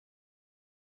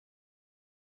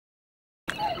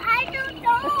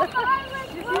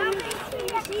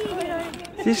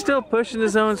He's still pushing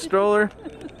his own stroller.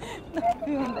 Not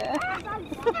doing that.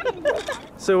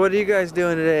 So what are you guys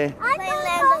doing today? Playing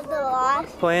Land of the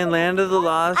Lost. Playing Land of the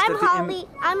Lost.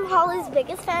 I'm Holly's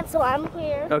biggest fan, so I'm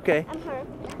here. Okay. I'm her.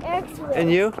 Eric's with.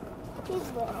 And you?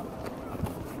 He's with.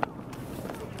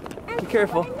 Be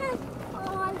careful.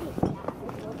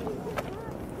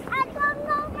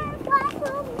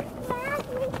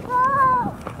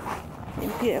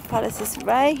 Imperial Palace is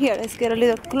right here. Let's get a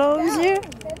little closer.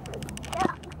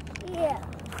 Yeah.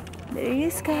 There he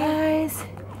is, guys.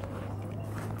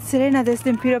 Serena, there's the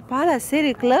Imperial Palace.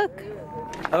 Eric, look.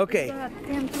 Okay.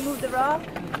 Him to move the rock.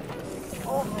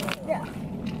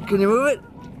 Can you move it?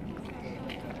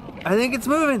 I think it's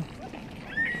moving.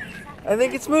 I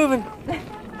think it's moving. It's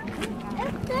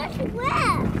wet.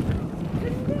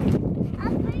 I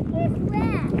think it's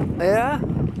wet. Yeah?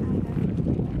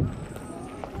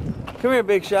 Come here,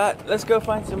 big shot. Let's go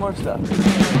find some more stuff.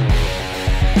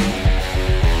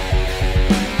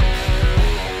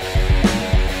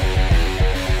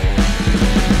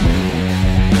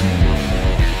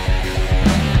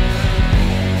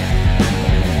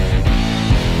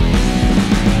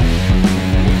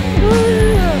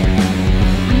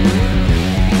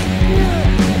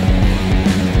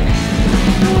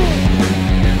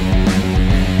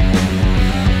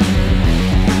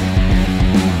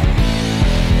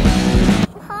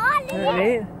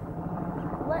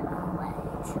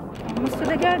 Almost to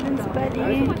the gardens,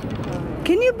 buddy.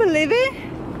 Can you believe it?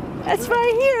 That's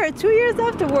right here. 2 years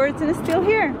afterwards, and it's still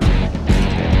here.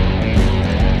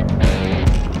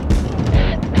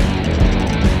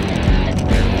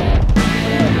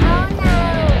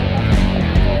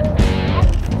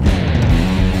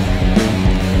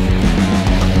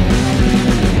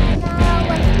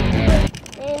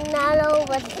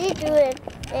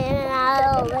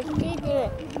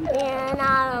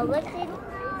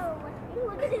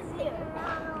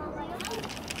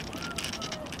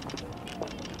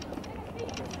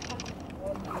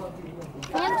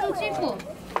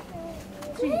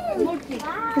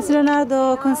 Is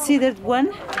Leonardo considered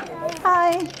one?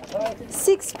 Hi.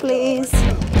 6, please.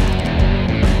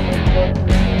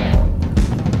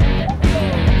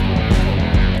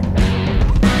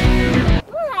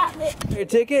 Your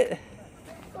ticket?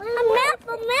 A map,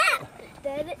 a map.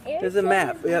 There's a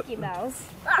map, yep. Mickey Mouse.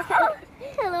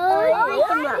 Hello,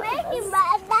 Mickey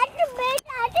Mouse. That's a big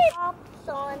hops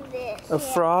on this. A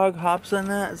frog hops on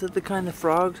that? Is that the kind of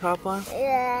frogs hop on?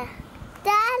 Yeah.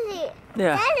 Daddy.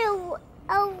 Yeah. Daddy,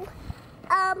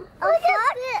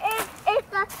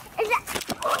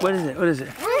 What is it? What is it?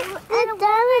 a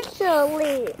dinosaur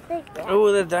leaf.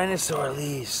 Oh, the dinosaur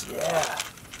leaves. Yeah.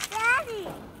 Daddy.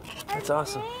 That's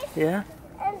awesome. Yeah?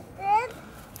 And then,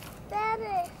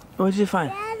 Daddy. What did you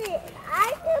find? Daddy,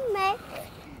 I can make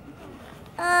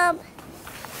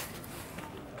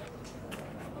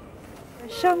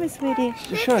Show me, sweetie.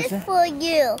 Show us, this is huh? for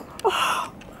you.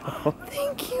 Oh,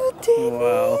 thank you,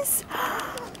 Dennis. Wow.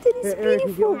 That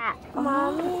is beautiful.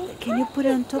 Mommy. Can you put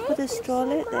it on top of the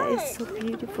stroller? That is so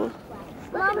beautiful.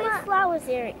 Mommy, flowers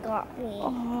Eric got me.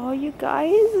 Oh, you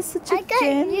guys are such a I got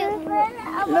gem. you.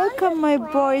 Look at my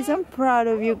boys. I'm proud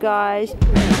of you guys.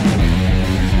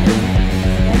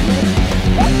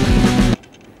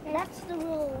 That's the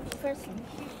rule first.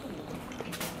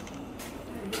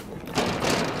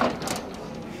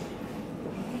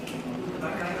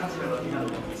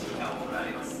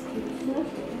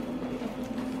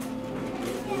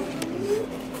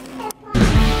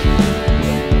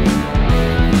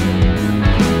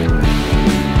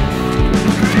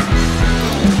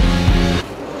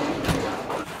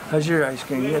 How's your ice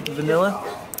cream? You got the vanilla?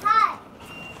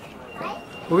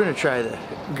 We're gonna try the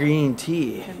green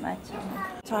tea.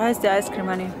 So how's the ice cream,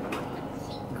 honey?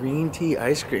 Green tea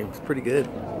ice cream. It's pretty good.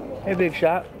 Hey, big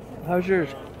shot. How's yours?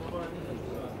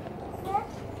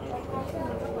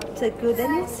 Is it good,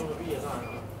 Dennis?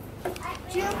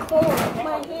 Too cold.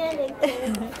 My hand is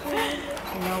cold.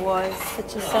 You know what? It's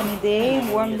such a sunny day,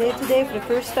 warm day today for the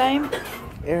first time.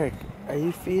 Eric, are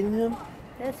you feeding him?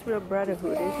 That's real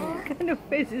brotherhood, isn't it? What kind of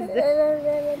face is that?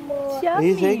 Little more. Are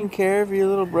you taking care of your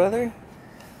little brother?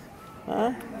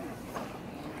 Huh?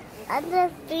 I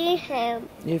just feed him.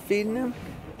 You feeding him?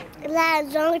 That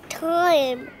long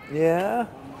time. Yeah?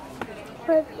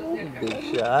 Big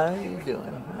shot. How you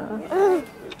doing? Huh?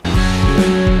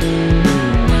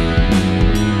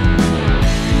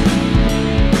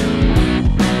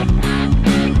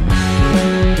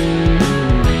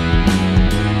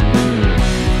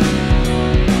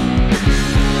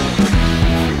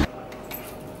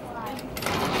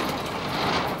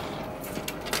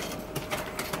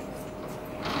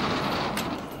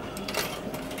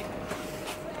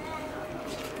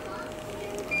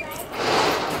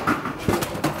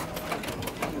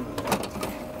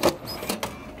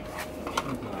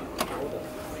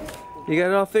 You got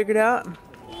it all figured out?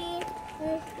 Here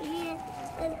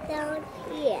and down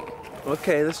here.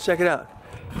 Okay, let's check it out.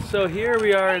 So here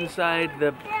we are inside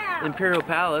the Imperial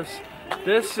Palace.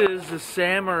 This is the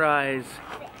samurai's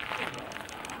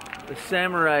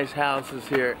house is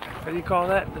here. What do you call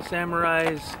that? The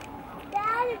samurai's...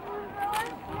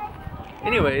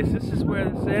 Anyways, this is where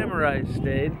the samurais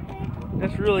stayed.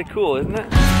 That's really cool, isn't it?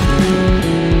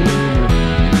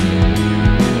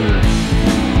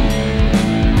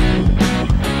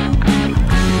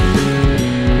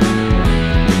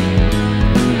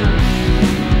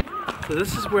 So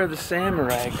this is where the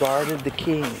samurai guarded the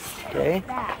king, okay?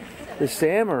 The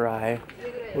samurai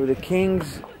were the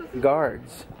king's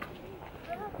guards.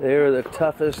 They were the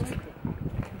toughest,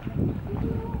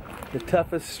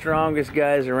 strongest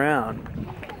guys around,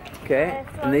 okay?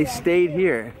 And they stayed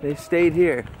here. They stayed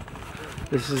here.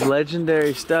 This is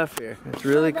legendary stuff here. It's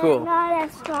really cool. They're not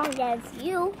as strong as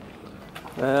you.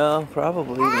 Well,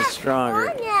 probably even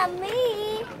stronger. Not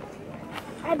me.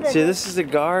 See, this is a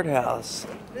guardhouse.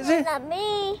 Is it? Not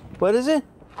me. What is it?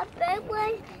 A big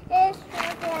one is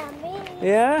stronger than me.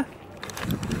 Yeah?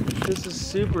 This is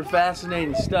super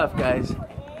fascinating stuff, guys.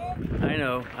 I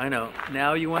know, I know.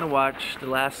 Now you want to watch The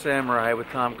Last Samurai with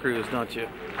Tom Cruise, don't you?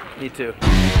 Me too.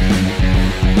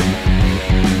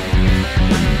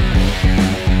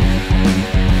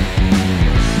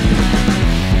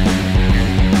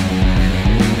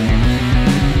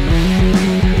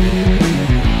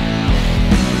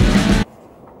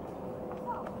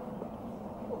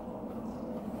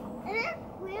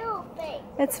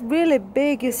 It's really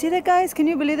big. You see that, guys? Can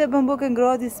you believe that bamboo can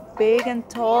grow this big and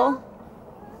tall?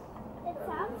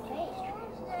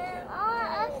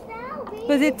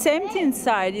 But it's empty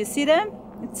inside. You see them?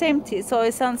 It's empty, so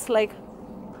it sounds like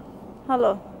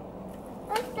hello.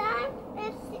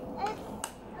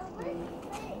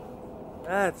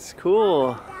 That's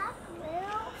cool.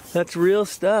 That's real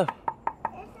stuff.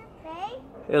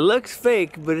 It looks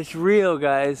fake, but it's real,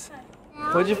 guys.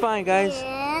 What'd you find, guys?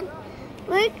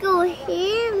 We go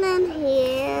here and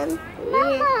here.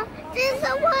 Mama, there's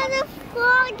a one of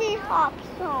froggy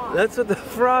hops on. That's what the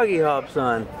froggy hops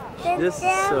on. This is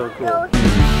so cool.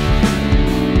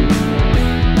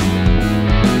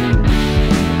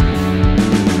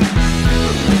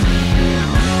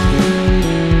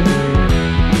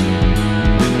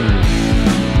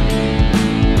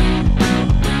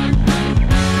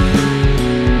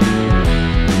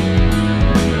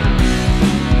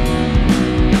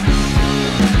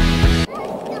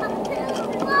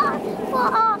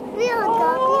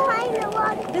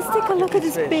 Let's take a look at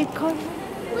this big car.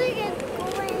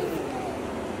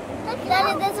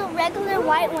 Daddy, there's a regular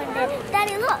white one there.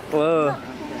 Daddy, look. Whoa.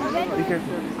 Look. Be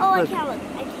careful. Oh, Look. I can't look.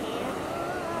 I can't.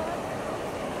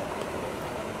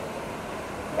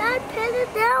 Dad, pin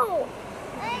it down.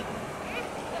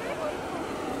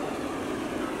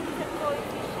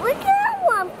 Look at that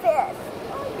one fish.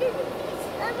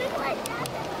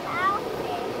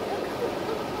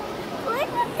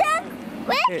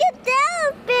 Look at that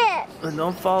fish.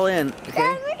 Don't fall in, okay?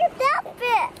 Dad, look at that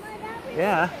fish.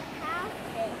 Yeah.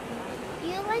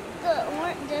 You like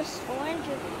this orange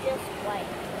or just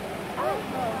white? I like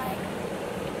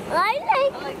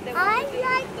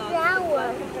that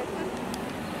one.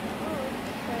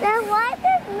 The white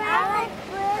is not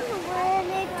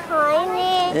really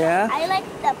tiny. Yeah? I like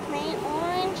the plain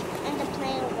orange and the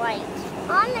plain white.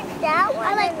 I like that one. I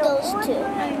like those two.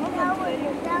 That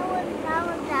one.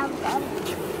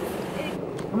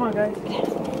 Come on, guys.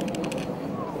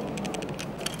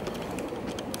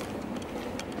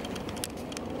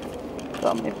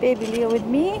 Got my baby Leo with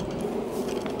me.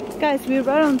 Guys, we're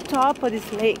right on top of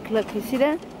this lake. Look, you see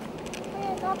that?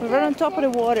 We're right on top of the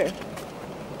water.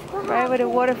 Right where the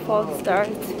waterfall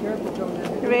starts.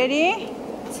 Ready?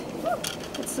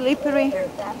 It's slippery.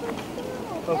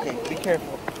 Okay, be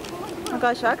careful. Oh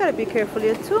gosh, I gotta be careful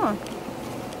here too.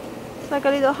 It's like a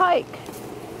little hike.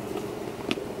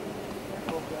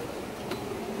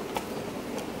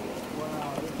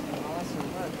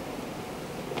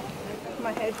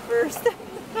 My head first.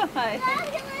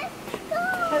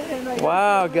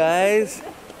 Wow, guys.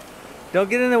 Don't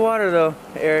get in the water though,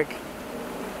 Eric.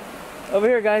 Over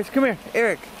here, guys. Come here,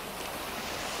 Eric.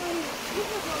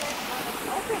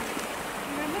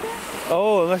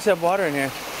 Oh, it must have water in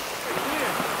here.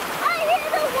 I hear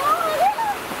the water.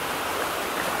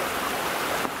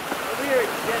 Over here,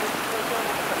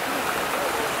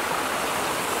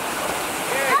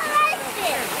 I like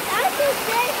this. That's a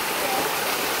big.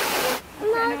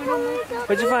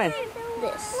 What'd you find?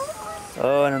 This.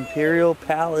 Oh, an Imperial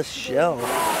Palace shell.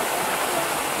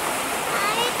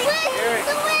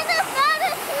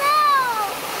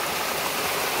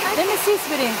 Let me see,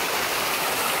 sweetie.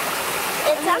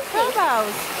 It's a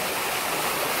clubhouse.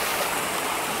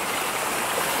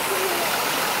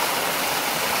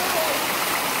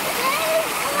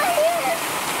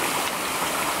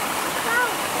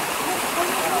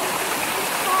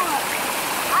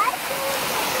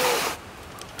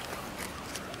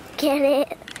 Get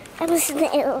it? I'm a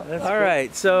snail. All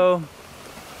right, so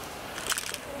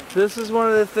this is one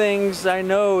of the things I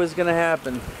know is going to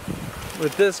happen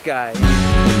with this guy.